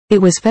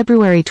It was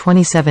February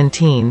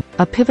 2017,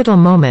 a pivotal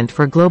moment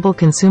for global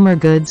consumer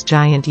goods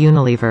giant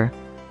Unilever.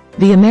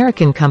 The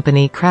American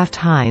company Kraft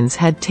Heinz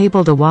had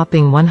tabled a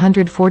whopping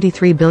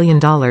 $143 billion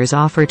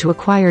offer to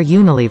acquire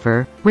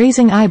Unilever,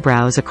 raising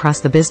eyebrows across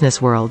the business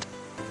world.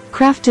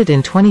 Crafted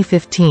in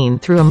 2015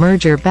 through a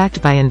merger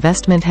backed by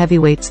investment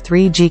heavyweights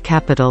 3G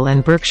Capital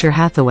and Berkshire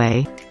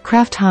Hathaway,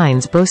 Kraft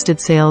Heinz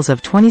boasted sales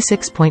of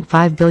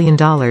 $26.5 billion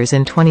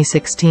in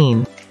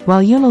 2016,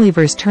 while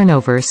Unilever's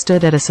turnover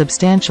stood at a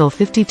substantial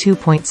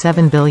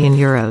 €52.7 billion.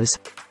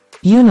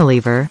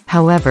 Unilever,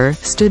 however,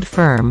 stood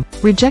firm,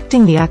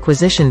 rejecting the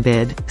acquisition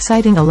bid,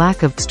 citing a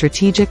lack of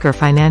strategic or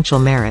financial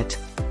merit.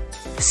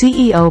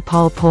 CEO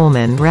Paul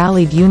Polman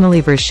rallied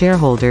Unilever's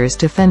shareholders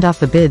to fend off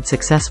the bid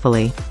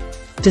successfully.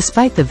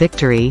 Despite the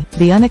victory,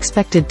 the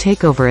unexpected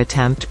takeover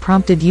attempt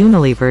prompted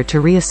Unilever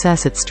to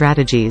reassess its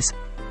strategies.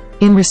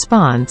 In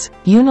response,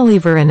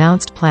 Unilever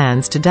announced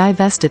plans to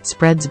divest its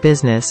spreads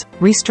business,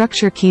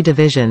 restructure key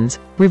divisions,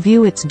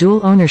 review its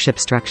dual ownership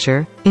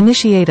structure,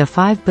 initiate a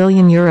 €5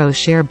 billion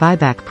share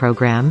buyback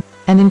program,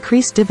 and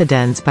increase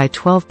dividends by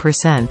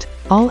 12%,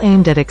 all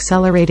aimed at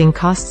accelerating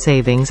cost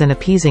savings and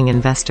appeasing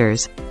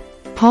investors.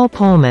 Paul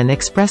Polman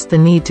expressed the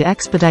need to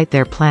expedite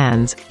their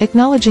plans,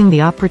 acknowledging the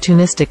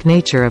opportunistic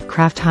nature of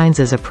Kraft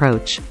Heinz's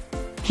approach.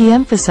 He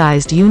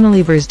emphasized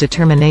Unilever's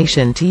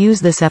determination to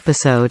use this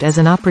episode as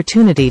an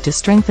opportunity to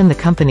strengthen the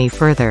company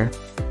further.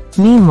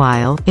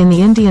 Meanwhile, in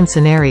the Indian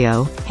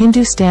scenario,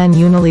 Hindustan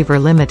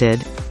Unilever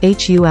Limited,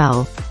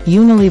 HUL,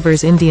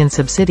 Unilever's Indian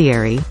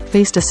subsidiary,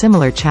 faced a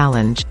similar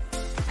challenge.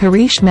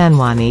 Harish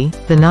Manwani,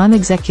 the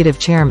non-executive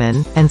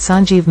chairman, and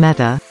Sanjiv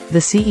Mehta, the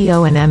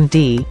CEO and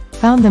MD,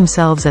 found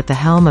themselves at the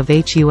helm of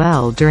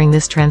HUL during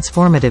this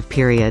transformative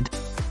period.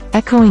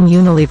 Echoing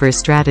Unilever's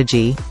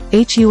strategy,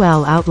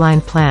 HUL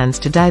outlined plans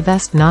to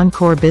divest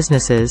non-core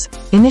businesses,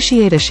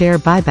 initiate a share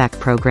buyback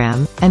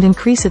program, and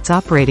increase its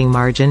operating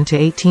margin to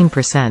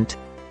 18%.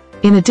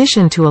 In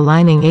addition to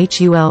aligning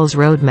HUL's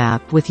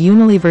roadmap with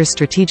Unilever's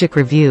strategic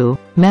review,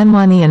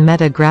 Manwani and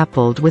Mehta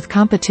grappled with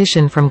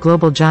competition from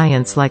global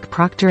giants like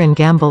Procter &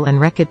 Gamble and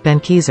Reckitt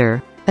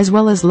Benckiser, as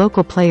well as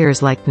local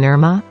players like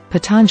Nirma,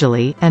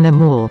 Patanjali, and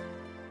Amul.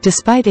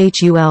 Despite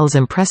HUL's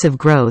impressive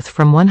growth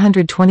from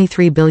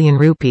 ₹123 billion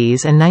and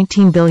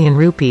 ₹19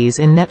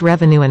 billion in net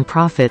revenue and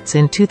profits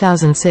in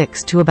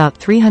 2006 to about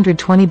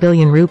 ₹320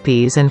 billion and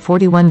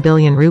 ₹41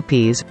 billion,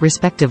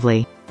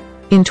 respectively.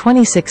 In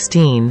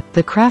 2016,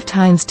 the Kraft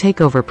Heinz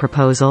takeover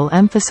proposal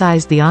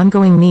emphasized the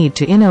ongoing need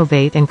to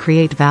innovate and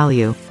create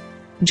value.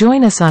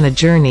 Join us on a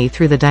journey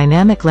through the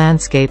dynamic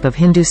landscape of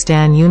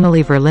Hindustan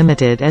Unilever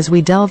Limited as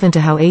we delve into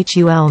how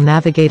HUL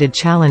navigated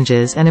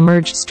challenges and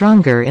emerged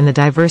stronger in the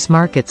diverse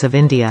markets of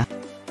India.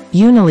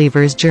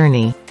 Unilever's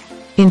journey.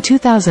 In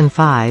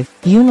 2005,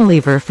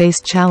 Unilever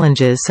faced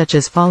challenges such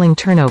as falling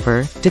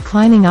turnover,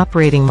 declining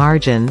operating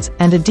margins,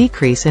 and a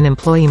decrease in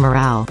employee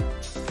morale.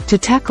 To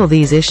tackle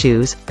these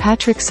issues,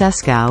 Patrick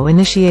Seskow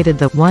initiated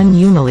the One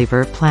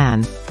Unilever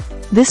plan.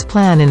 This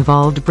plan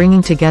involved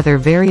bringing together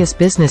various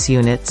business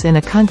units in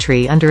a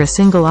country under a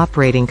single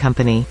operating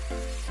company.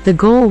 The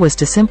goal was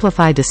to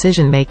simplify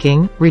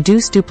decision-making,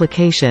 reduce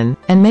duplication,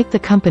 and make the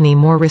company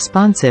more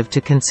responsive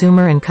to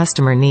consumer and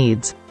customer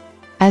needs.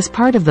 As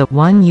part of the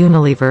One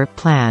Unilever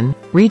plan,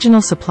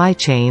 regional supply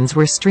chains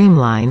were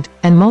streamlined,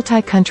 and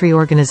multi-country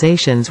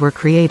organizations were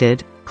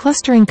created,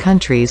 clustering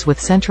countries with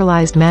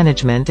centralized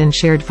management and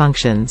shared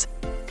functions.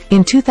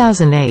 In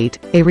 2008,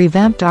 a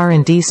revamped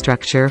R&D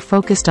structure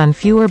focused on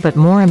fewer but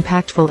more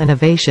impactful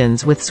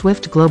innovations with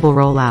swift global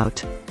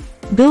rollout.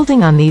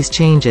 Building on these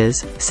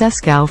changes,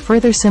 Seskow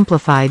further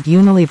simplified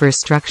Unilever's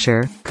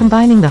structure,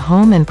 combining the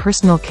home and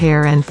personal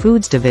care and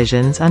foods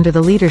divisions under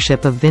the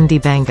leadership of Vindi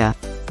Banga.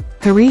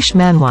 Harish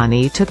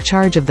Manwani took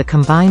charge of the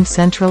combined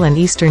Central and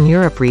Eastern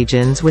Europe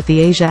regions with the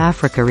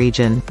Asia-Africa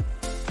region.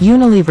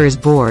 Unilever's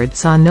board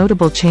saw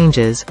notable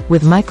changes,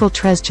 with Michael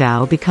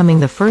Treschow becoming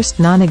the first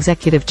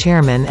non-executive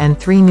chairman and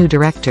 3 new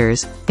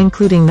directors,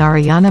 including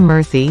Narayana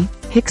Murthy,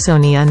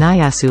 Hiksonia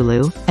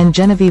Nyasulu, and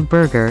Genevieve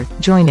Berger,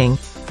 joining.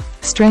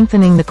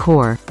 Strengthening the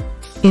core.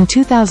 In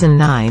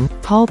 2009,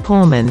 Paul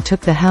Polman took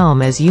the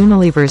helm as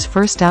Unilever's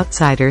first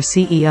outsider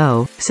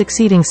CEO,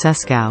 succeeding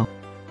Seskow.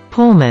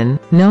 Polman,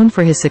 known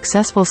for his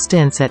successful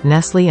stints at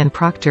Nestlé and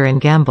Procter &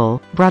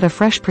 Gamble, brought a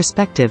fresh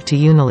perspective to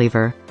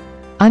Unilever.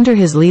 Under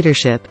his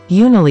leadership,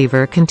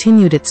 Unilever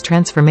continued its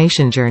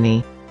transformation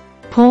journey.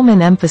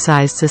 Polman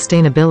emphasized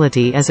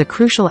sustainability as a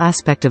crucial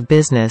aspect of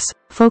business,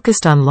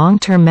 focused on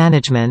long-term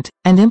management,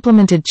 and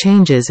implemented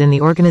changes in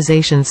the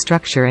organization's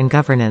structure and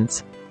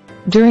governance.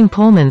 During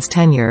Polman's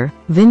tenure,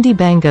 Vindi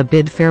Banga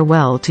bid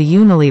farewell to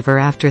Unilever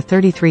after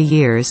 33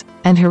 years,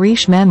 and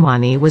Harish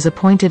Manwani was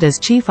appointed as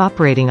Chief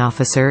Operating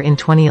Officer in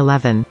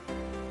 2011.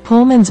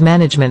 Polman's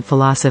management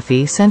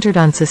philosophy centered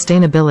on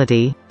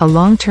sustainability, a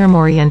long-term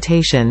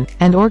orientation,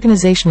 and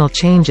organizational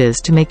changes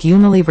to make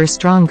Unilever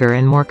stronger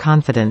and more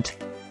confident.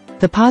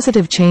 The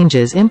positive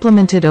changes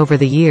implemented over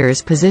the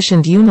years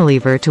positioned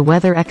Unilever to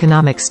weather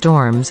economic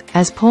storms,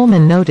 as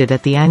Polman noted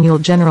at the annual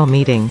general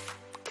meeting.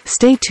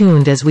 Stay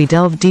tuned as we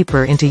delve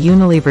deeper into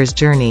Unilever's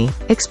journey,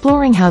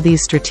 exploring how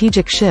these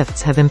strategic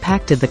shifts have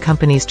impacted the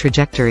company's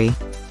trajectory.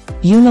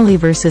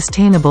 Unilever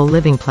Sustainable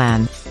Living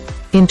Plan.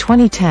 In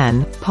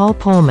 2010, Paul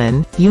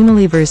Polman,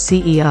 Unilever's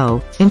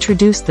CEO,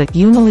 introduced the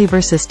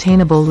Unilever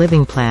Sustainable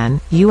Living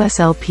Plan,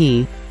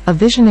 USLP, a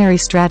visionary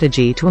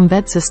strategy to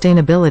embed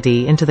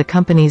sustainability into the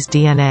company's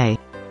DNA.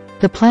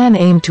 The plan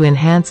aimed to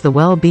enhance the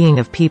well-being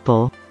of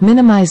people,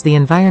 minimize the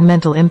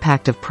environmental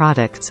impact of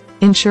products,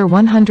 ensure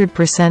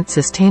 100%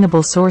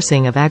 sustainable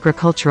sourcing of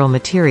agricultural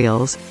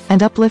materials,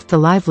 and uplift the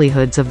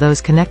livelihoods of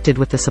those connected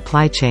with the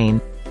supply chain.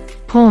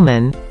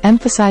 Polman,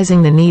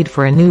 emphasizing the need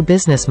for a new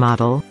business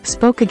model,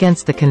 spoke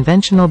against the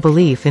conventional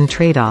belief in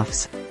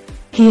trade-offs.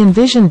 He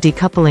envisioned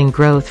decoupling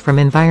growth from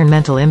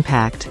environmental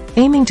impact,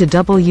 aiming to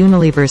double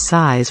Unilever's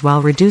size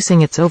while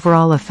reducing its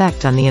overall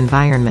effect on the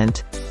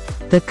environment.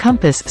 The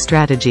Compass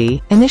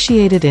strategy,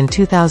 initiated in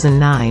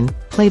 2009,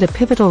 played a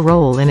pivotal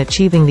role in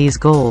achieving these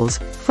goals,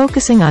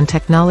 focusing on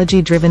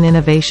technology-driven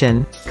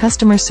innovation,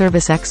 customer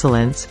service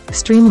excellence,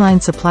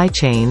 streamlined supply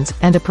chains,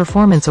 and a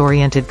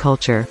performance-oriented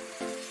culture.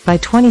 By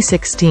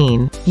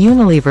 2016,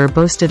 Unilever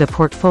boasted a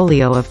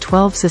portfolio of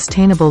 12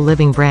 sustainable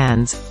living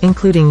brands,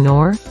 including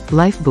Knorr,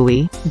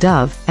 Lifebuoy,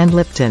 Dove, and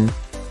Lipton.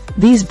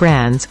 These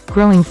brands,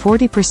 growing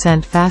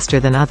 40% faster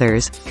than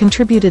others,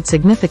 contributed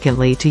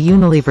significantly to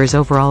Unilever's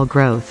overall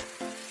growth.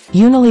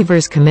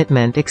 Unilever's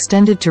commitment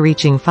extended to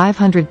reaching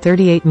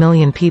 538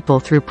 million people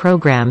through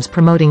programs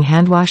promoting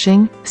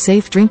handwashing,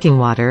 safe drinking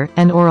water,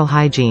 and oral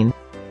hygiene.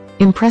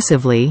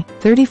 Impressively,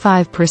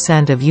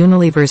 35% of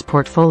Unilever's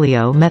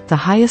portfolio met the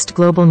highest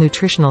global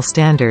nutritional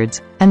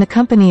standards, and the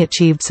company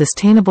achieved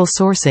sustainable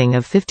sourcing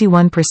of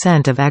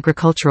 51% of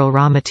agricultural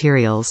raw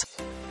materials.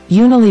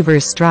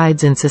 Unilever's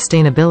strides in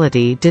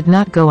sustainability did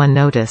not go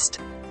unnoticed.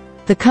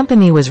 The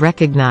company was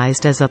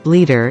recognized as a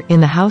leader in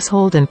the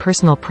household and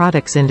personal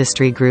products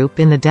industry group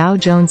in the Dow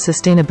Jones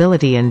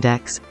Sustainability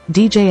Index,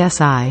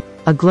 DJSI,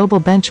 a global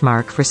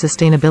benchmark for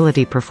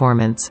sustainability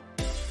performance.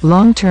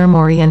 Long-term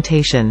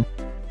orientation.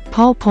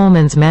 Paul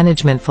Polman's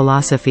management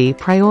philosophy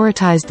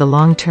prioritized the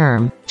long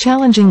term,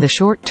 challenging the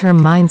short-term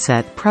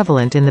mindset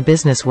prevalent in the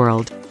business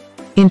world.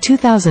 In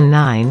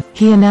 2009,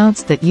 he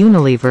announced that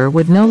Unilever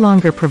would no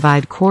longer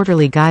provide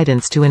quarterly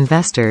guidance to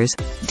investors,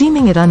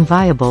 deeming it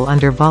unviable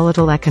under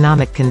volatile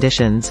economic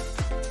conditions.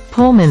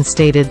 Polman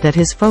stated that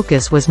his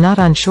focus was not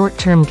on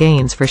short-term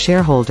gains for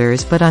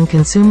shareholders but on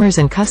consumers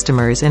and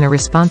customers in a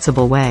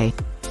responsible way.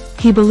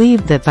 He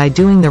believed that by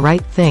doing the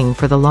right thing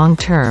for the long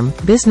term,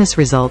 business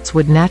results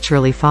would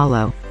naturally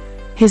follow.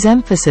 His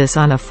emphasis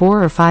on a 4-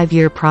 or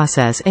 5-year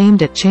process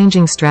aimed at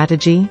changing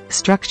strategy,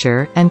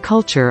 structure, and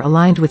culture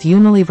aligned with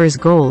Unilever's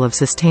goal of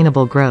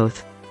sustainable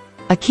growth.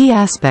 A key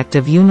aspect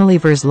of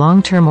Unilever's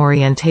long-term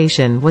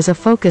orientation was a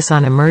focus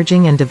on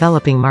emerging and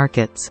developing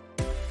markets.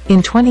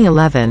 In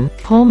 2011,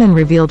 Polman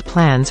revealed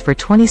plans for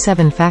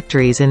 27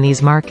 factories in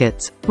these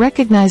markets,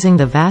 recognizing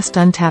the vast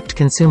untapped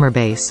consumer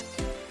base.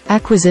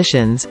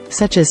 Acquisitions,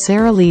 such as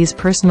Sara Lee's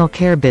personal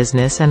care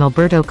business and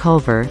Alberto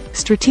Culver,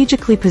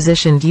 strategically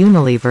positioned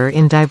Unilever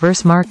in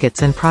diverse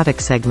markets and product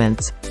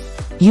segments.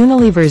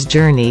 Unilever's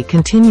journey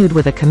continued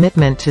with a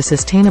commitment to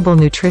sustainable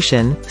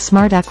nutrition,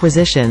 smart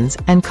acquisitions,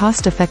 and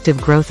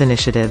cost-effective growth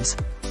initiatives.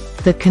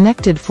 The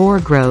Connected 4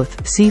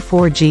 Growth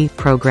 (C4G)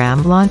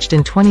 program launched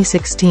in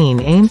 2016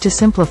 aimed to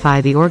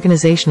simplify the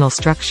organizational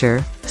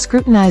structure,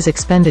 scrutinize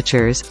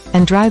expenditures,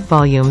 and drive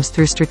volumes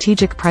through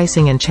strategic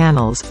pricing and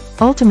channels,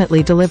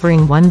 ultimately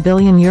delivering €1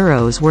 billion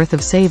worth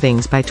of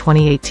savings by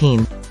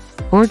 2018.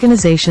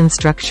 Organization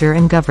structure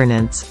and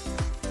governance.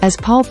 As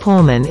Paul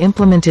Polman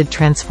implemented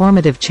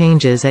transformative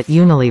changes at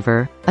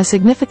Unilever, a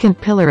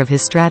significant pillar of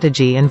his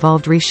strategy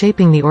involved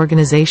reshaping the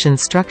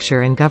organization's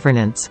structure and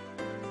governance.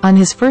 On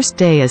his first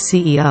day as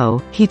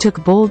CEO, he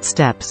took bold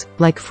steps,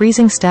 like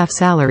freezing staff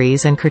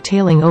salaries and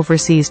curtailing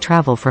overseas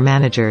travel for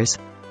managers.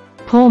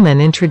 Polman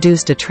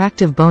introduced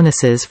attractive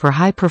bonuses for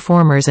high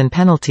performers and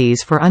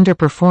penalties for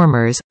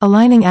underperformers,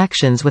 aligning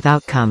actions with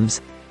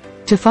outcomes.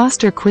 To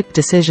foster quick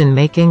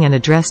decision-making and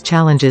address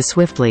challenges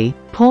swiftly,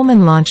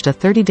 Polman launched a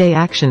 30-day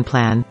action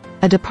plan,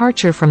 a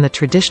departure from the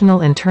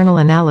traditional internal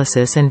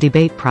analysis and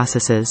debate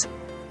processes.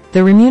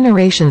 The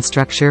remuneration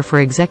structure for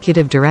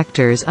executive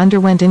directors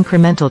underwent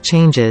incremental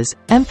changes,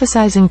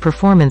 emphasizing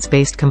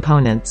performance-based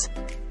components.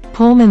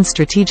 Polman's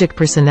strategic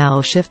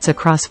personnel shifts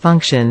across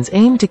functions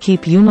aim to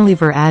keep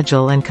Unilever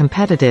agile and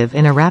competitive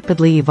in a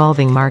rapidly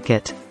evolving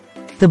market.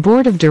 The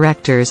board of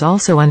directors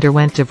also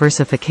underwent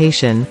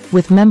diversification,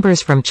 with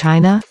members from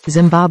China,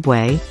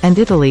 Zimbabwe, and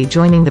Italy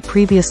joining the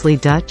previously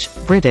Dutch,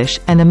 British,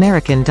 and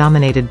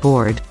American-dominated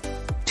board.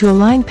 To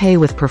align pay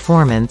with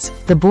performance,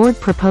 the board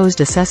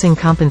proposed assessing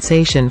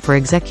compensation for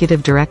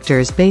executive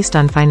directors based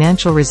on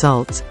financial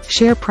results,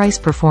 share price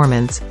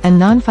performance, and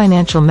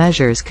non-financial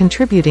measures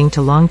contributing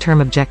to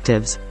long-term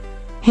objectives.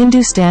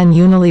 Hindustan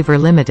Unilever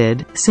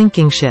Limited,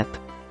 sinking ship.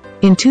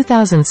 In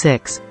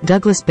 2006,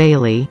 Douglas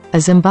Bailey, a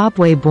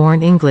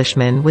Zimbabwe-born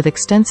Englishman with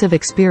extensive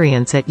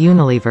experience at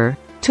Unilever,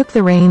 took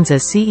the reins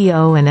as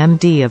CEO and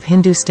MD of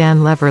Hindustan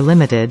Unilever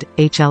Limited,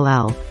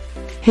 HUL.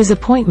 His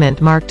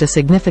appointment marked a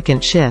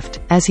significant shift,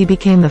 as he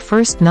became the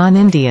first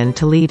non-Indian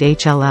to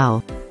lead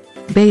HUL.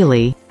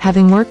 Bailey,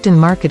 having worked in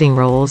marketing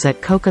roles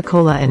at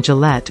Coca-Cola and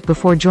Gillette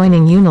before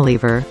joining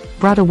Unilever,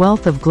 brought a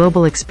wealth of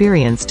global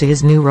experience to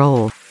his new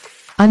role.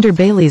 Under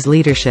Bailey's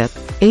leadership,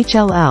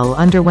 HUL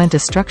underwent a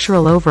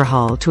structural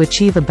overhaul to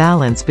achieve a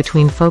balance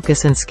between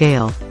focus and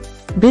scale.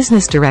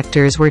 Business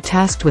directors were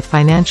tasked with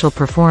financial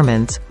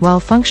performance, while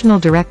functional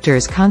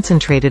directors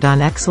concentrated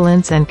on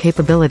excellence and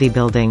capability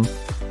building.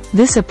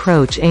 This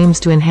approach aims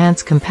to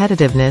enhance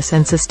competitiveness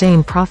and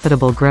sustain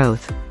profitable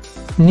growth.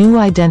 New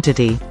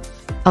identity.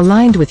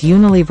 Aligned with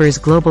Unilever's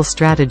global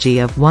strategy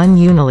of One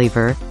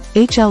Unilever,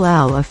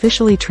 HUL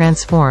officially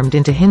transformed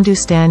into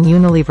Hindustan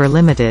Unilever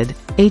Limited,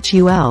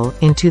 HUL,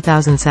 in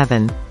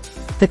 2007.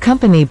 The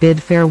company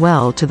bid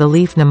farewell to the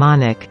leaf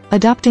mnemonic,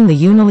 adopting the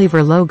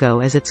Unilever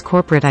logo as its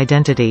corporate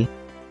identity.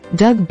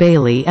 Doug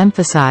Bailey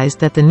emphasized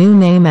that the new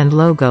name and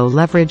logo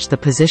leveraged the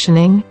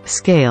positioning,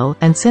 scale,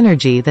 and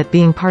synergy that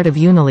being part of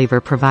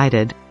Unilever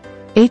provided.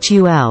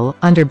 HUL,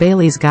 under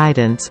Bailey's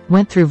guidance,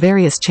 went through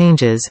various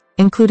changes,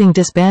 including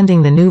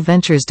disbanding the new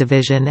Ventures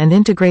division and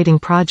integrating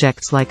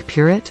projects like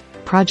Purit,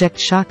 Project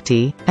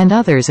Shakti, and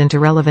others into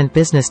relevant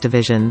business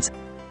divisions.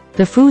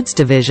 The Foods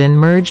division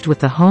merged with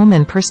the Home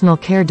and Personal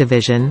Care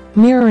division,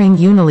 mirroring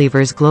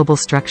Unilever's global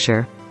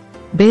structure.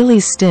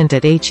 Bailey's stint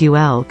at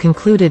HUL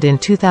concluded in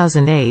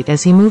 2008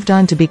 as he moved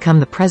on to become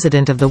the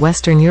president of the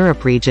Western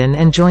Europe region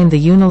and joined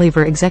the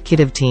Unilever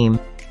executive team.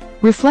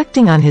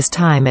 Reflecting on his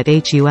time at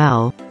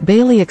HUL,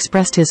 Bailey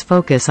expressed his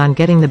focus on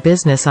getting the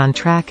business on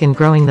track and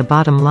growing the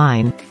bottom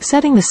line,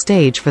 setting the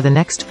stage for the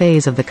next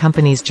phase of the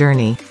company's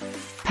journey.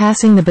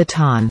 Passing the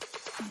baton.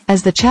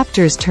 As the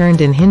chapters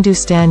turned in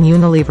Hindustan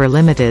Unilever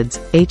Limited's,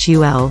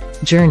 HUL,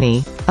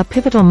 journey, a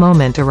pivotal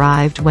moment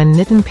arrived when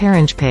Nitin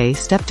Paranjpe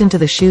stepped into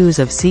the shoes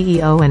of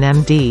CEO and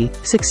MD,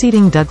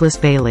 succeeding Douglas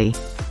Bailey.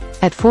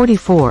 At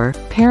 44,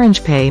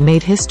 Paranjpe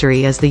made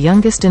history as the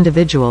youngest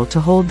individual to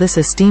hold this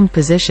esteemed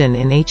position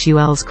in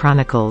HUL's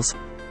chronicles.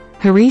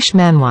 Harish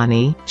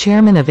Manwani,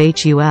 chairman of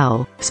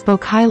HUL,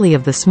 spoke highly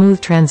of the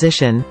smooth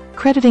transition,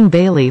 crediting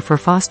Bailey for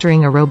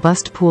fostering a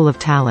robust pool of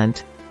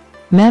talent.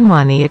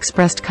 Manwani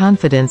expressed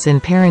confidence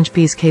in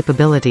Paranjpe's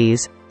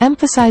capabilities,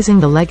 emphasizing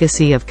the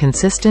legacy of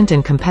consistent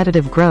and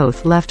competitive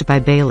growth left by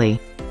Bailey.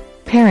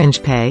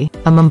 Paranjpe,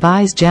 a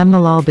Mumbai's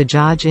Jamnalal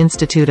Bajaj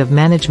Institute of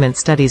Management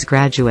Studies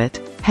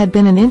graduate, had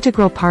been an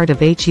integral part of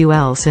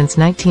HUL since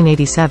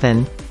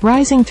 1987,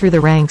 rising through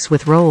the ranks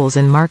with roles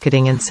in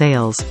marketing and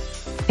sales.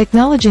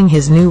 Acknowledging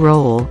his new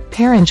role,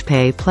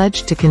 Paranjpe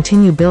pledged to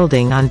continue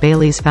building on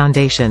Bailey's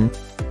foundation.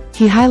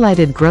 He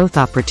highlighted growth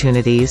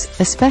opportunities,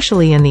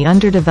 especially in the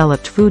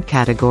underdeveloped food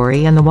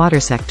category and the water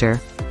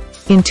sector.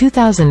 In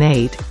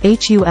 2008,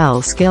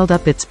 HUL scaled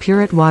up its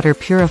Purit water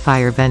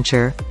purifier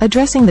venture,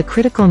 addressing the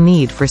critical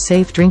need for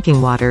safe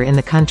drinking water in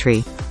the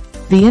country.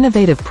 The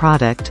innovative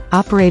product,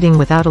 operating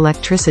without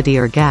electricity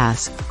or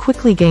gas,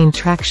 quickly gained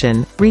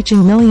traction,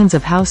 reaching millions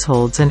of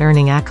households and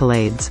earning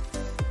accolades.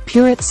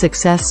 Purit's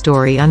success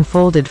story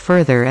unfolded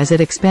further as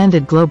it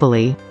expanded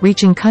globally,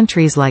 reaching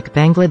countries like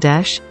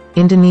Bangladesh,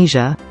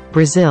 Indonesia,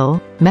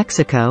 Brazil,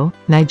 Mexico,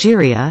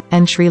 Nigeria,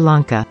 and Sri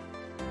Lanka.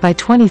 By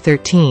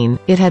 2013,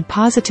 it had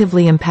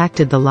positively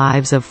impacted the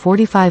lives of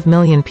 45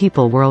 million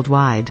people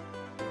worldwide.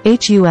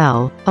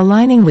 HUL,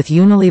 aligning with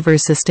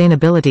Unilever's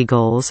sustainability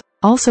goals,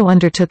 also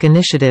undertook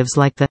initiatives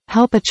like the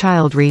Help a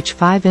Child Reach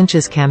 5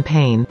 Inches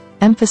campaign,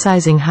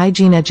 emphasizing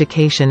hygiene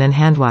education and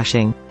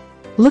handwashing.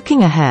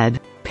 Looking ahead,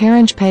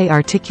 Paranjpe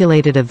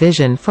articulated a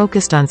vision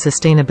focused on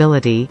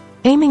sustainability,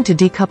 aiming to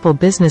decouple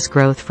business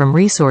growth from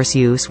resource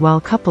use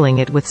while coupling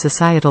it with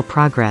societal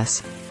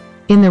progress.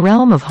 In the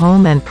realm of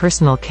home and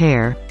personal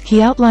care,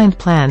 he outlined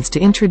plans to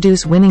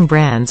introduce winning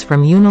brands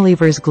from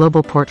Unilever's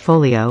global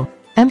portfolio,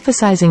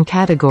 emphasizing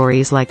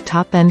categories like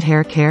top-end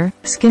hair care,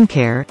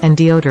 skincare, and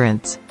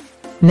deodorants.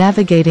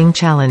 Navigating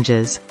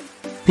challenges.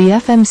 The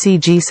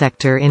FMCG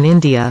sector in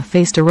India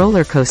faced a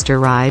roller coaster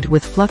ride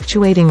with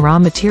fluctuating raw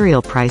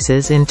material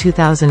prices in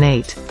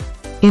 2008.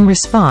 In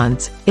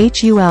response,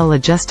 HUL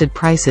adjusted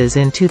prices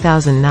in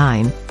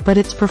 2009, but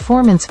its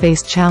performance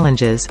faced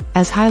challenges,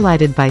 as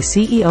highlighted by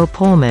CEO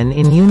Pullman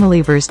in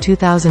Unilever's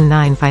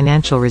 2009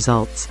 financial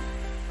results.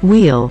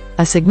 Wheel,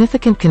 a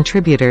significant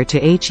contributor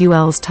to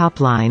HUL's top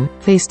line,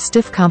 faced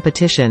stiff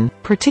competition,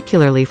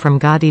 particularly from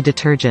Gadi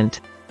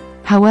detergent.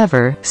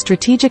 However,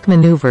 strategic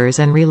maneuvers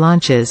and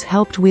relaunches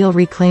helped Wheel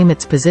reclaim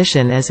its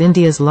position as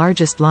India's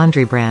largest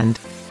laundry brand.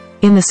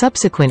 In the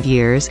subsequent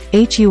years,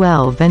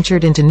 HUL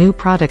ventured into new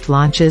product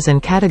launches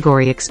and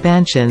category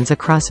expansions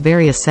across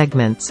various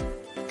segments.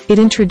 It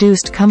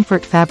introduced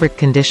Comfort fabric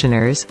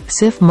conditioners,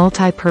 Cif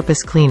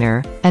multi-purpose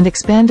cleaner, and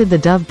expanded the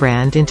Dove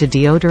brand into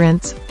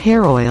deodorants,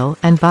 hair oil,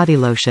 and body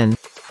lotion.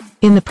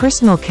 In the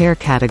personal care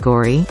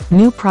category,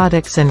 new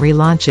products and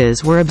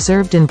relaunches were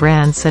observed in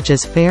brands such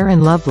as Fair &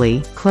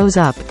 Lovely, Close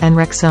Up, and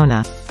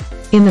Rexona.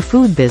 In the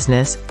food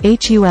business,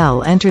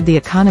 HUL entered the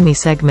economy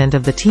segment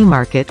of the tea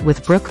market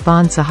with Brooke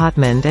Bond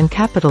Sahatmand and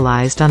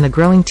capitalized on the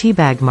growing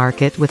teabag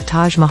market with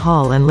Taj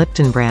Mahal and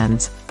Lipton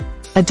brands.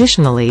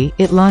 Additionally,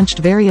 it launched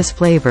various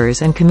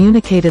flavors and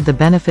communicated the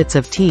benefits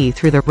of tea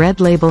through the Red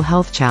Label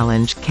Health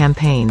Challenge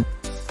campaign.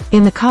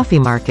 In the coffee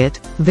market,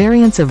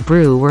 variants of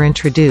brew were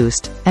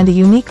introduced, and a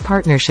unique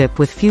partnership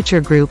with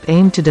Future Group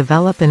aimed to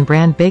develop and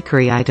brand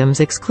bakery items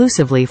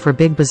exclusively for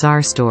Big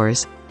Bazaar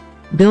stores.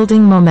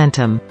 Building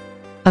momentum.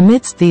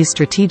 Amidst these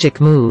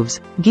strategic moves,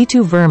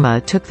 Gitu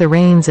Verma took the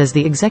reins as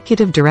the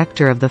executive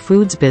director of the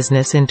foods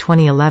business in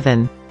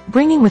 2011,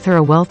 bringing with her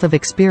a wealth of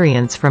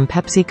experience from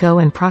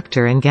PepsiCo and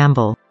Procter &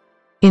 Gamble.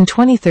 In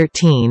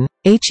 2013,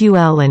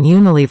 HUL and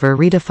Unilever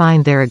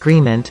redefined their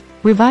agreement,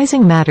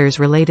 revising matters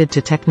related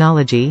to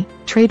technology,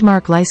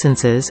 trademark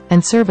licenses,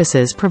 and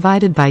services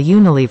provided by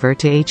Unilever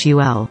to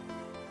HUL.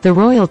 The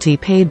royalty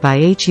paid by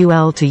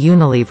HUL to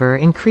Unilever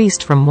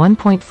increased from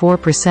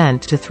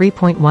 1.4% to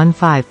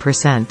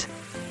 3.15%.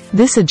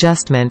 This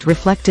adjustment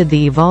reflected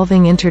the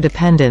evolving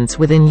interdependence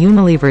within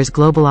Unilever's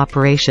global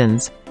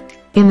operations.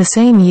 In the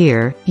same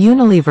year,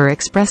 Unilever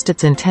expressed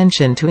its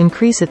intention to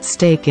increase its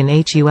stake in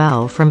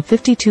HUL from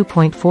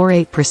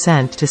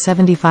 52.48% to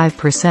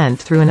 75%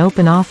 through an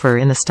open offer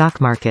in the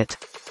stock market.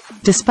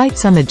 Despite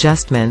some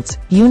adjustments,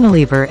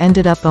 Unilever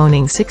ended up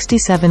owning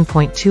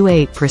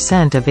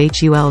 67.28% of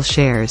HUL's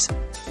shares.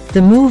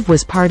 The move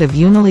was part of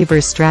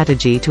Unilever's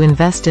strategy to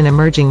invest in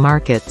emerging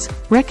markets,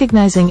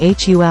 recognizing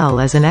HUL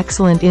as an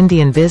excellent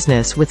Indian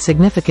business with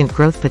significant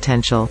growth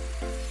potential.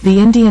 The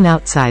Indian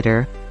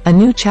outsider. A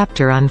new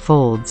chapter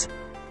unfolds.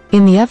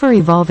 In the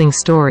ever-evolving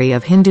story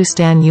of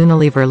Hindustan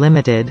Unilever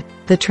Limited,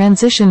 the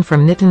transition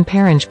from Nitin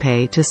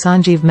Paranjpe to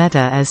Sanjiv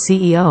Mehta as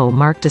CEO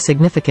marked a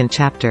significant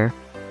chapter.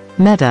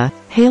 Mehta,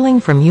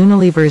 hailing from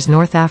Unilever's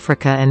North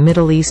Africa and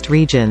Middle East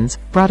regions,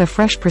 brought a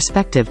fresh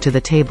perspective to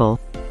the table.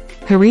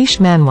 Harish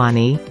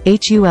Manwani,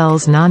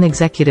 HUL's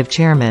non-executive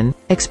chairman,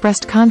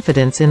 expressed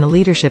confidence in the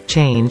leadership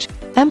change,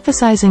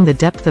 emphasizing the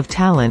depth of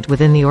talent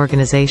within the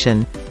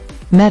organization.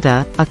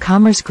 Mehta, a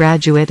commerce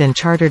graduate and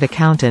chartered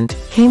accountant,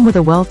 came with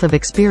a wealth of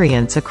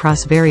experience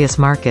across various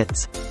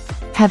markets.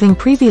 Having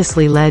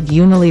previously led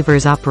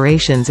Unilever's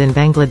operations in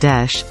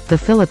Bangladesh, the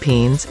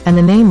Philippines, and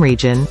the NAME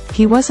region,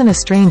 he wasn't a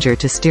stranger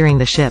to steering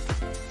the ship.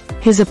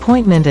 His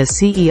appointment as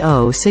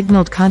CEO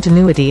signaled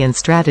continuity and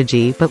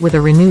strategy but with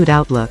a renewed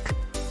outlook.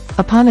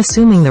 Upon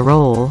assuming the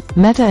role,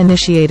 Mehta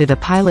initiated a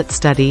pilot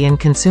study in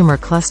consumer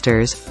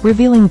clusters,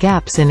 revealing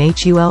gaps in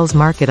HUL's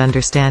market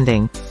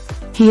understanding.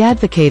 He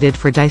advocated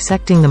for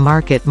dissecting the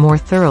market more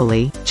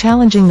thoroughly,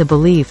 challenging the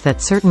belief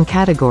that certain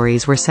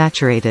categories were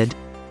saturated.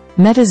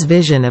 Mehta's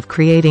vision of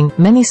creating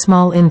many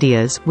small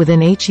Indias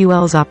within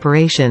HUL's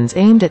operations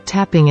aimed at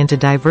tapping into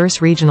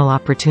diverse regional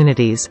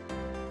opportunities.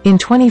 In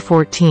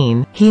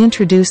 2014, he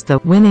introduced the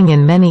Winning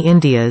in Many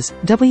Indias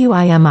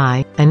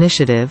 (WIMI)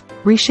 initiative,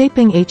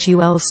 reshaping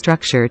HUL's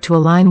structure to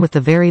align with the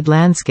varied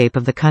landscape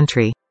of the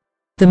country.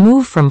 The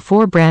move from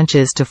 4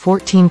 branches to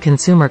 14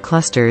 consumer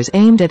clusters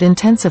aimed at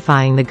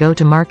intensifying the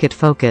go-to-market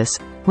focus,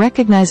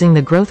 recognizing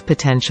the growth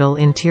potential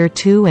in Tier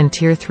 2 and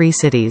Tier 3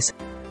 cities.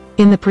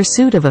 In the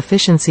pursuit of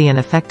efficiency and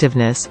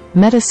effectiveness,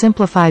 Mehta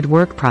simplified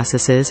work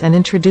processes and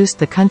introduced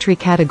the Country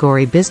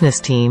Category Business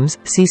Teams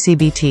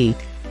 (CCBT).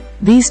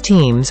 These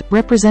teams,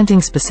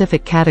 representing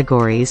specific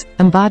categories,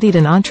 embodied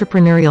an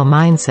entrepreneurial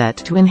mindset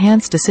to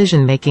enhance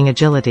decision-making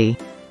agility.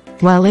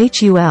 While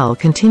HUL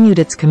continued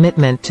its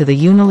commitment to the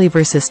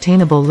Unilever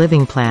Sustainable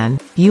Living Plan,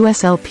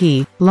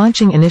 USLP,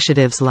 launching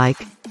initiatives like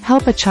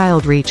Help a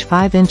Child Reach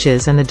 5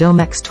 Inches and the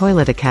Domex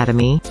Toilet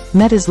Academy,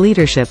 Mehta's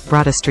leadership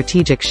brought a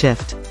strategic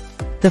shift.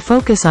 The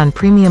focus on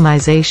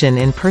premiumization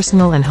in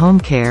personal and home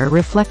care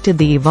reflected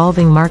the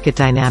evolving market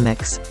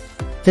dynamics.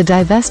 The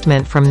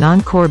divestment from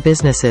non-core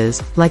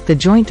businesses, like the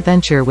joint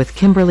venture with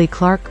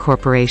Kimberly-Clark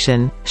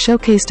Corporation,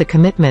 showcased a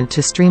commitment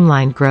to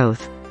streamlined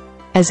growth.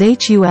 As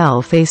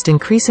HUL faced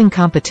increasing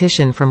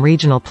competition from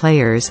regional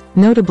players,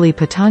 notably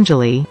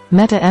Patanjali,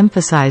 Mehta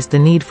emphasized the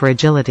need for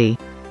agility.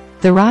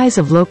 The rise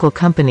of local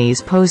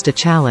companies posed a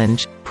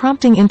challenge,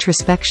 prompting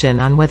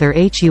introspection on whether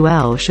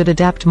HUL should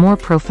adapt more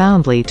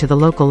profoundly to the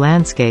local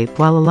landscape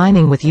while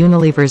aligning with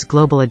Unilever's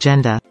global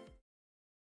agenda.